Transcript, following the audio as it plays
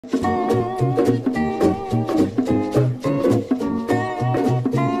Oh,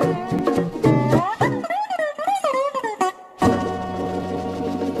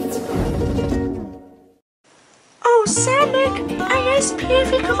 Sonic, I asked Piff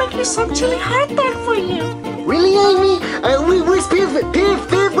if he could make you some chili hot dog for you. Really, Amy? Where's Piff?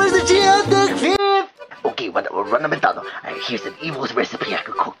 Piff, where's the chili hot dog, Piff? Okay, run a McDonald's. Here's an evil recipe I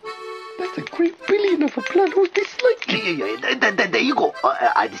could cook. That's a great billion of a plan. Who's disliking? Yeah, there you go.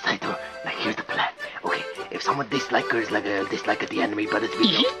 I decided to, here's the plan. Okay, if someone dislike the AnimeBroMii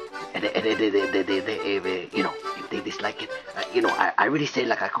video, and they you know, if they dislike it, you know, I really say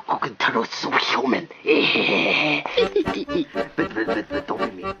I could cook it turtle so human. but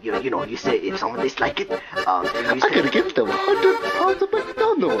don't be me. You know, you say if someone dislike it, I gotta give them 100 pounds of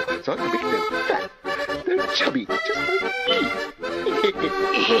McDonald's, so I can make them fat. They're chubby, just like me. Okay,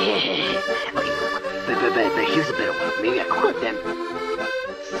 but here's a better one. Maybe I cook them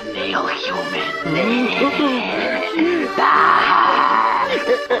snail human.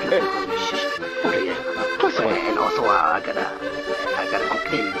 Okay, and also I gotta cook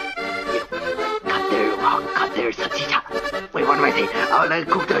them. You know, cut their salchicha. Wait, what am I saying? I wanna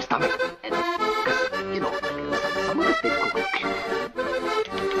cook their stomach, and cause you know, some of us they cook cute.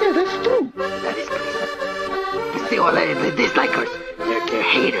 Yeah, that's true. That is crazy. But still, the dislikers, they're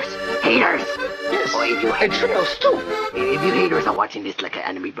haters. Yes. Or if you and trolls too. If you haters are watching this like an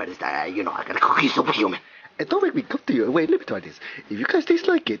AnimeBroMii, you know, I gotta cook you superhuman. And don't make me come to you. Wait, let me try this. If you guys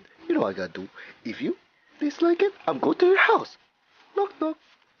dislike it, you know what I gotta do. If you dislike it, I'm going to your house. Knock, knock.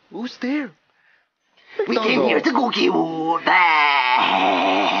 Who's there? We came here to cook you. I'm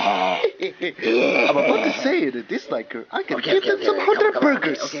about to say it, a disliker. I can give them some 100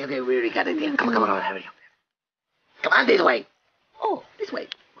 burgers. Okay, we already got it. Yeah. Come on. Come on, this way. Oh, this way.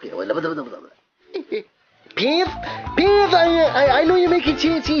 Okay, wait, Piff, I know you're making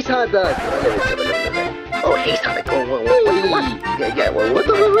cheese hot dog. Oh, hey, Sonic. What do you want? Yeah, what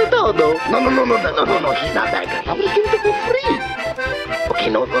the hell? No, he's not that guy. I'm gonna give it for free. Okay,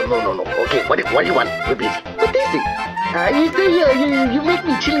 no. Okay, what do you want? We're busy. What is it? You say you make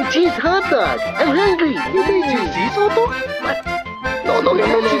me chili cheese hot dog. I'm hungry. You make chili cheese hot dog? What? No.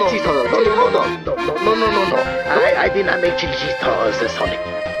 Cheese hot dog. No. I did not make chili cheese hot dog, Sonic.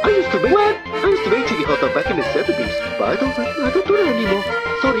 I used to make chili hot dog back in the 70s, but I don't do that anymore.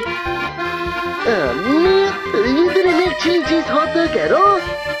 Sorry. Man, you didn't make chili cheese hot dog at all?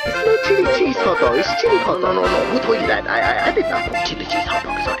 It's not chili cheese hot dog, it's chili hot dog. No. Who told you that? I did not cook chili cheese hot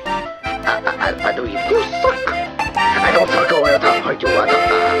dog, sorry. I don't even. You suck. I don't suck or I'll hurt you.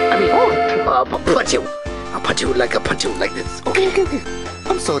 Punch you. I'll punch you like this. Okay.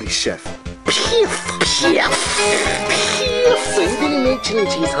 I'm sorry, chef. Piff. So you didn't make chili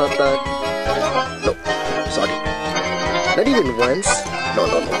cheese hot dog? No, sorry. Not even once? No,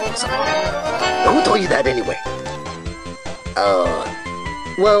 sorry. Who told you that anyway?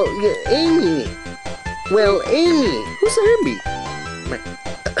 Well, Amy. Who's Amy?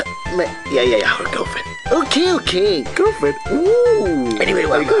 Yeah, her girlfriend. Okay. Girlfriend? Ooh. Anyway,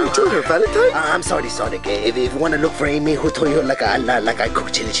 are you going to tell her Valentine? I'm sorry, Sonic. If you want to look for Amy, who told you I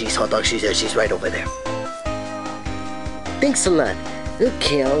cook chili cheese hot dog, she's right over there. Thanks a lot.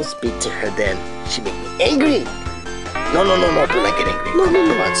 Okay, I'll speak to her then. She make me angry. No, do not get angry. No.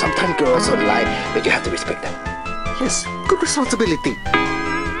 Sometimes girls will lie, but you have to respect them. Yes, good responsibility.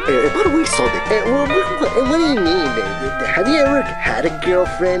 By the way, Sonic. What do you mean? Have you ever had a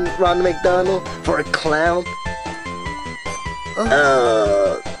girlfriend, Ronald McDonald, for a clown?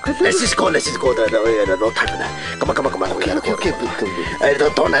 Let's just go. No time for that. Come on. Okay.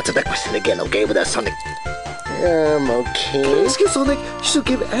 Don't answer that question again, okay? With that Sonic. Okay. Can I ask you, Sonic? You should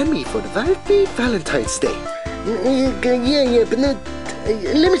give Amy for the very Valentine's Day. Yeah, but no.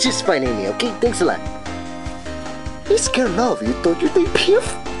 Let me just find Amy, okay? Thanks a lot. He's scared love. You thought you'd be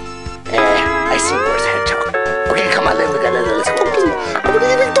Piff? I see worse, Hedgehog. Okay, come on, let's go.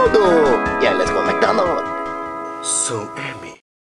 Yeah, let's go McDonald's. So, Amy,